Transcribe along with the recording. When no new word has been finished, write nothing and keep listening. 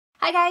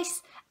Hi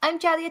guys, I'm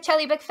Charlie, a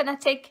Charlie book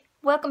fanatic.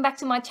 Welcome back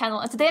to my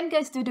channel, and today I'm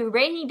going to do the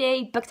rainy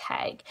day book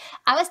tag.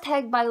 I was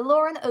tagged by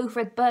Lauren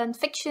over at Burn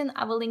Fiction.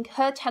 I will link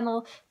her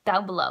channel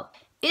down below.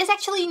 It is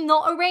actually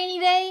not a rainy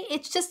day,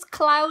 it's just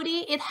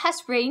cloudy. It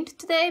has rained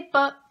today,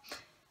 but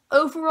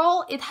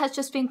overall it has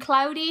just been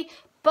cloudy.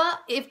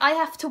 But if I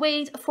have to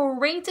wait for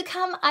rain to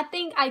come, I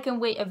think I can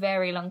wait a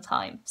very long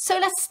time. So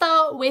let's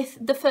start with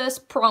the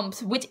first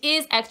prompt, which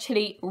is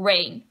actually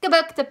rain. A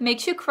book that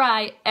makes you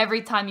cry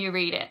every time you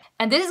read it.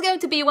 And this is going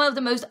to be one of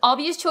the most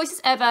obvious choices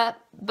ever,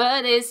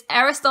 but it is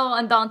Aristotle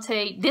and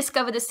Dante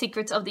Discover the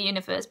Secrets of the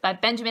Universe by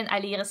Benjamin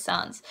Alire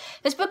Sáenz.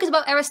 This book is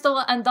about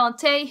Aristotle and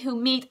Dante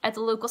who meet at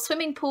the local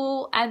swimming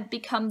pool and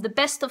become the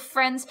best of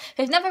friends.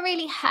 They've never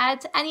really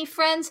had any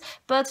friends,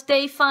 but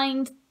they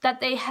find that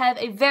they have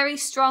a very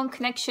strong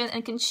connection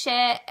and can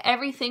share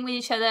everything with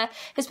each other.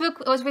 This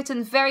book was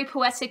written very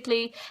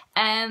poetically,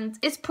 and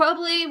it's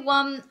probably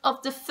one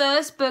of the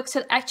first books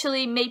that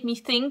actually made me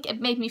think,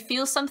 it made me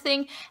feel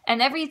something,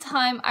 and every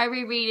time I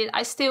reread it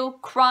I still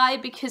cry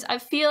because I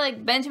feel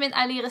like Benjamin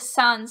Alire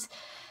Sáenz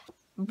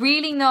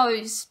really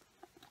knows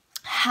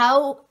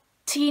how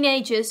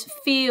teenagers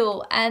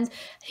feel, and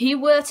he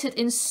words it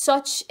in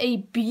such a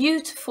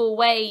beautiful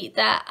way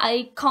that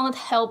I can't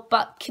help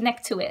but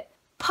connect to it.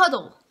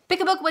 Puddle. Pick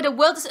a book where the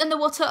world is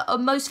underwater or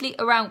mostly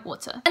around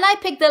water. And I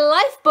picked the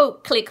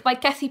Lifeboat Clique by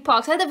Kathy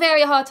Parks. I had a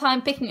very hard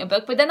time picking a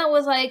book, but then I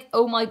was like,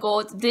 oh my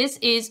god, this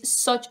is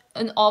such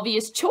an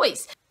obvious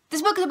choice.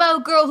 This book is about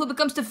a girl who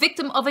becomes the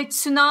victim of a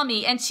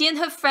tsunami, and she and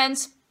her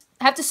friends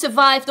have to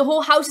survive. The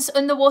whole house is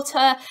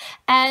underwater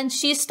and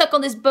she is stuck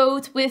on this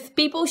boat with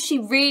people she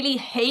really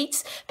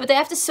hates, but they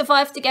have to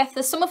survive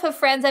together. Some of her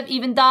friends have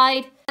even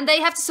died, and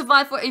they have to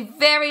survive for a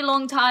very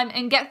long time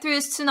and get through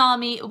this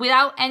tsunami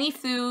without any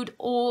food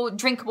or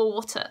drinkable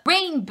water.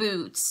 Rain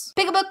Boots.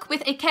 Pick a book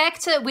with a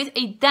character with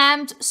a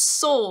damned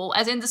soul,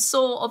 as in the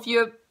soul of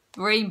your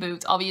rain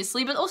boot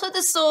obviously, but also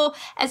the soul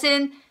as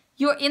in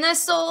your inner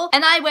soul.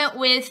 And I went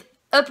with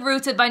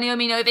Uprooted by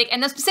Naomi,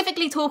 and I'm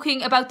specifically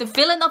talking about the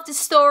villain of this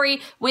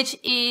story, which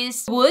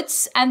is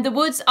Woods. And the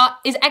Woods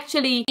is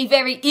actually a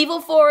very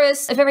evil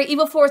forest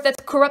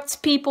that corrupts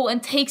people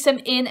and takes them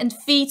in and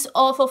feeds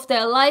off of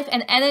their life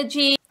and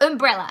energy.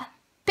 Umbrella.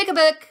 Pick a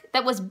book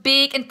that was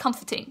big and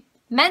comforting.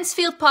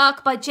 Mansfield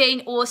Park by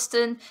Jane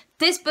Austen.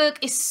 This book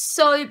is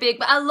so big,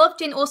 but I love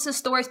Jane Austen's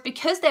stories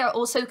because they are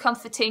also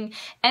comforting,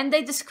 and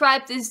they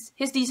describe these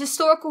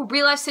historical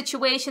real life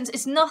situations.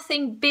 It's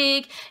nothing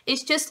big,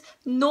 it's just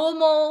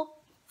normal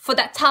for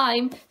that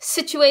time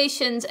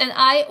situations, and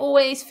I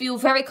always feel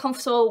very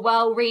comfortable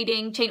while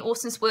reading Jane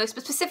Austen's works,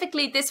 but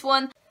specifically this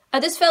one. I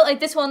just felt like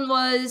this one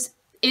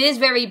it is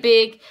very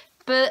big,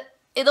 but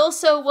it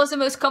also was the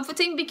most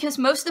comforting because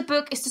most of the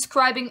book is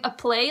describing a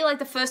play, like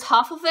the first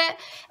half of it,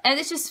 and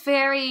it's just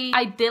very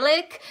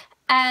idyllic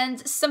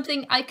and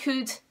something I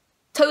could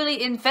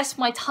totally invest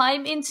my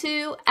time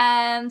into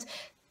and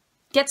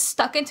get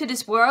stuck into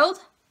this world.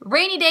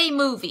 Rainy Day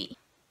Movie.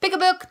 Pick a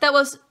book that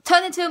was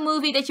turned into a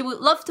movie that you would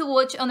love to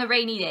watch on a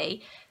rainy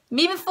day.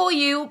 Me Before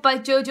You by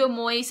Jojo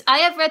Moyes. I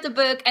have read the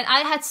book and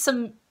I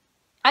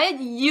had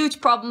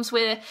huge problems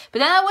with it, but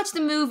then I watched the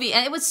movie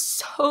and it was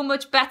so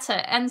much better,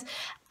 and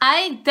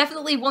I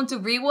definitely want to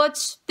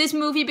rewatch this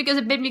movie because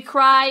it made me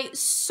cry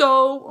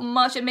so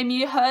much. It made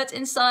me hurt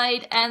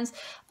inside, and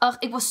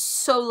it was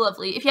so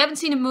lovely. If you haven't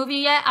seen the movie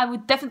yet, I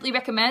would definitely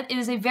recommend. It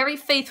is a very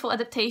faithful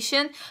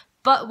adaptation,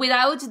 but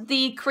without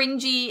the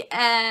cringy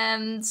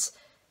and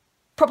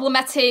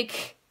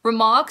problematic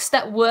remarks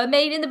that were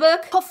made in the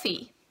book.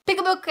 Coffee. Pick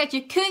a book that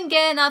you couldn't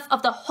get enough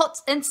of the hot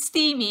and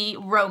steamy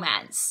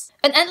romance.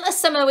 An Endless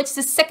Summer, which is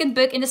the second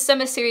book in the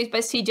summer series by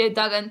CJ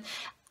Duggan.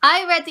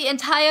 I read the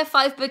entire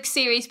 5-book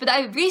series, but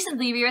I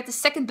recently reread the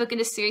second book in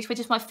the series, which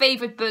is my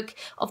favorite book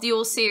of the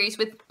whole series,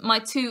 with my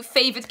two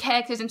favorite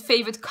characters and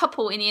favorite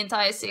couple in the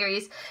entire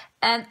series.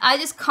 And I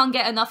just can't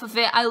get enough of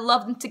it. I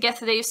love them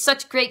together. They have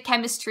such great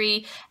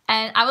chemistry,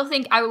 and I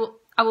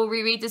will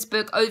reread this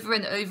book over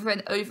and over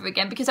and over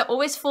again because I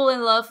always fall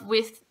in love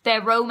with their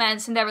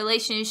romance and their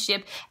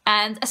relationship,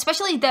 and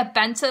especially their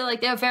banter. Like,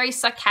 they're very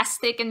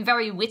sarcastic and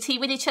very witty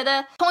with each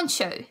other.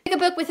 Poncho. Pick a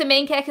book with the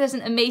main character as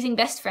an amazing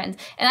best friend,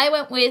 and I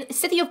went with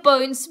City of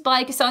Bones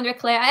by Cassandra,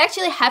 Clare. I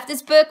actually have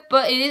this book,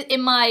 but it is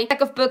in my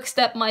stack of books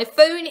that my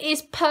phone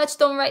is perched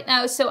on right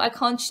now, so I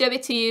can't show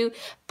it to you.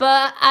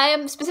 But I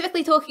am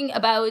specifically talking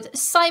about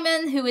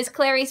Simon, who is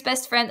Clary's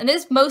best friend, and it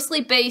is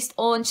mostly based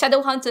on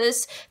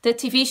Shadowhunters, the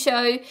TV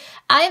show.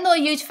 I am not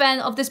a huge fan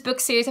of this book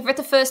series. I've read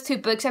the first 2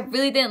 books, I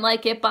really didn't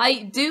like it, but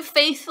I do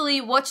faithfully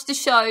watch the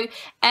show,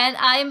 and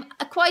I'm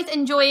quite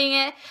enjoying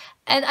it.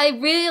 And I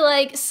really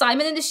like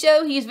Simon in the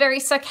show. He's very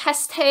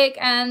sarcastic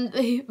and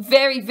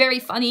very, very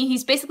funny.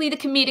 He's basically the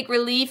comedic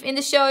relief in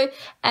the show,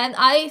 and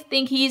I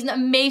think he's an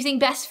amazing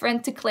best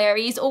friend to Clare.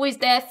 He's always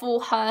there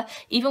for her,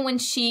 even when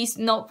she's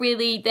not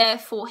really there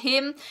for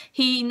him.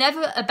 He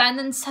never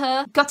abandons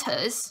her.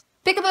 Gutters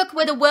Pick a book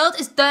where the world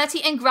is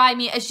dirty and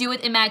grimy as you would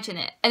imagine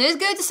it. And it's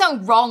going to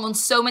sound wrong on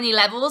so many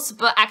levels,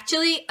 but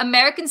actually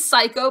American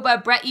Psycho by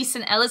Bret,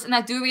 Easton, Ellis, and I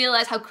do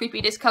realize how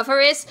creepy this cover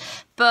is,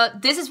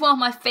 but this is one of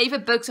my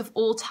favorite books of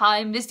all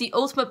time. This is the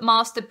ultimate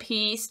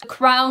masterpiece, the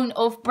crown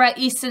of Bret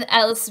Easton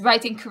Ellis'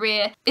 writing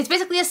career. It's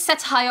basically a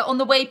satire on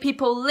the way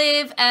people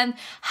live and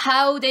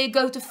how they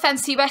go to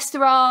fancy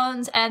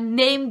restaurants and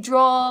name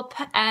drop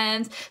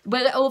and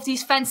where all of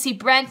these fancy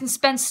brands can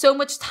spend so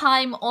much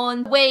time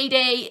on the way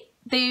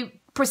they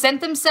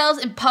present themselves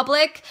in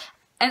public,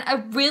 and I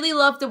really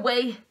love the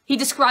way he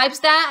describes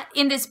that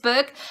in this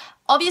book.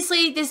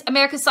 Obviously, this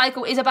American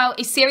Psycho is about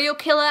a serial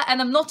killer, and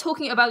I'm not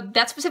talking about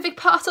that specific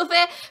part of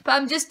it, but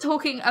I'm just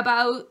talking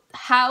about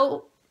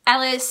how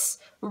Ellis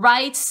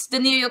writes the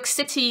New York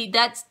City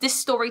that this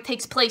story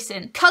takes place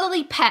in.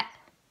 Cuddly Pet.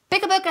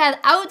 Pick a book that had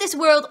out of this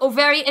world or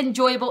very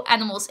enjoyable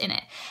animals in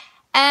it.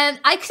 And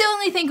I could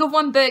only think of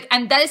one book,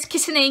 and that is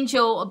Kiss an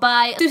Angel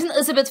by Susan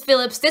Elizabeth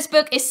Phillips. This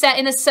book is set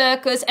in a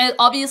circus, and it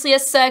obviously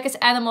has circus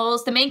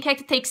animals. The main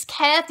character takes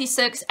care of these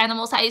circus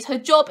animals. That is her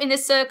job in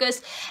this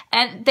circus,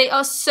 and they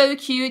are so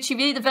cute. She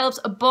really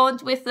develops a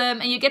bond with them,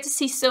 and you get to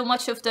see so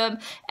much of them.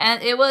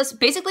 And it was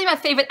basically my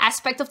favorite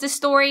aspect of this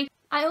story.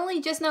 I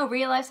only just now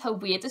realized how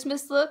weird this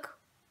must look,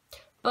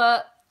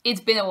 but it's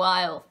been a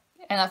while.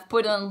 And I've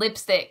put on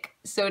lipstick,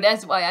 so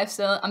that's why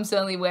I'm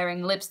suddenly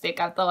wearing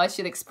lipstick. I thought I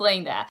should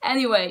explain that.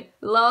 Anyway,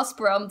 last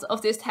prompt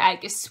of this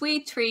tag is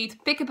Sweet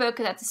Treat. Pick a book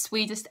that had the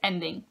sweetest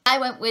ending. I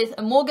went with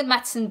a Morgan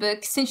Matson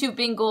book, Since You've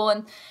Been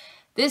Gone.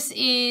 This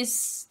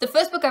is the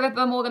first book I read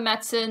by Morgan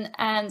Matson,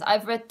 and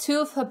I've read 2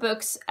 of her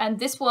books, and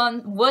this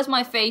one was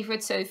my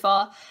favorite so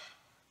far.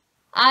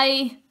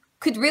 I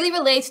could really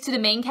relate to the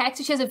main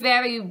character. She has a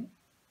very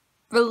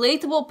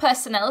relatable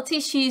personality.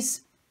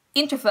 She's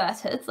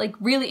introverted, like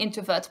really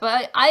introverted,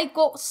 but I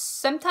got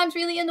sometimes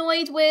really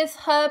annoyed with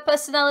her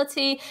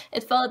personality.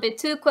 It felt a bit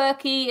too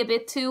quirky, a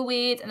bit too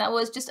weird, and I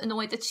was just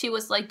annoyed that she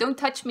was like, don't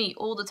touch me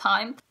all the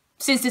time.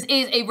 Since this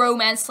is a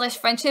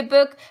romance/friendship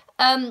book,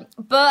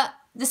 but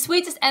the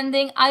sweetest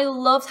ending, I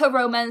loved her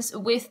romance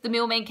with the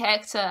male main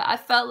character. I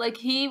felt like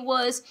he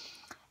was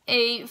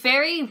a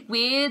very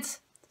weird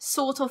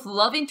sort of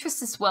love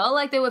interest as well.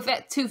 Like, they were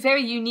 2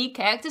 very unique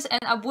characters, and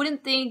I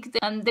wouldn't think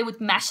that, they would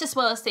mesh as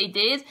well as they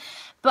did.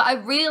 But I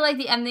really like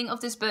the ending of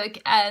this book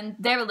and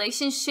their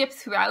relationship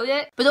throughout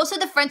it. But also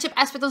the friendship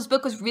aspect of this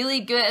book was really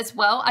good as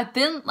well. I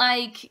didn't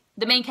like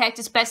the main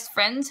character's best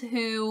friend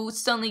who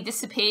suddenly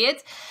disappeared.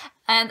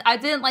 And I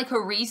didn't like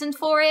her reason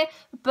for it,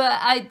 but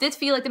I did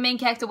feel like the main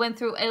character went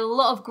through a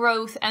lot of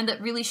growth, and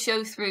that really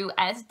showed through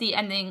at the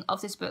ending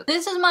of this book.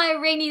 This is my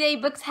rainy day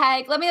book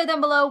tag. Let me know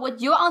down below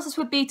what your answers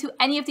would be to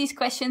any of these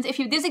questions. If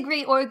you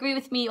disagree or agree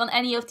with me on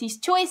any of these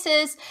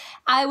choices,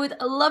 I would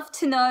love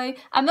to know.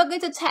 I'm not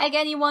going to tag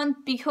anyone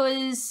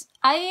because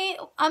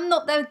I'm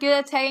not that good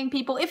at tagging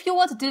people. If you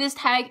want to do this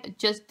tag,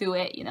 just do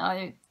it, you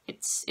know.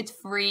 It's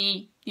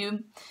free.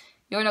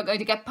 You're not going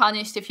to get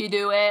punished if you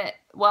do it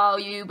while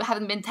you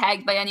haven't been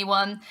tagged by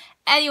anyone.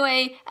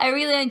 Anyway, I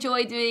really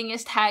enjoyed doing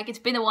this tag. It's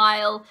been a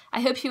while.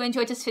 I hope you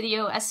enjoyed this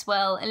video as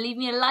well. And leave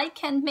me a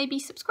like and maybe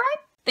subscribe.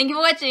 Thank you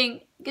for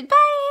watching.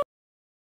 Goodbye!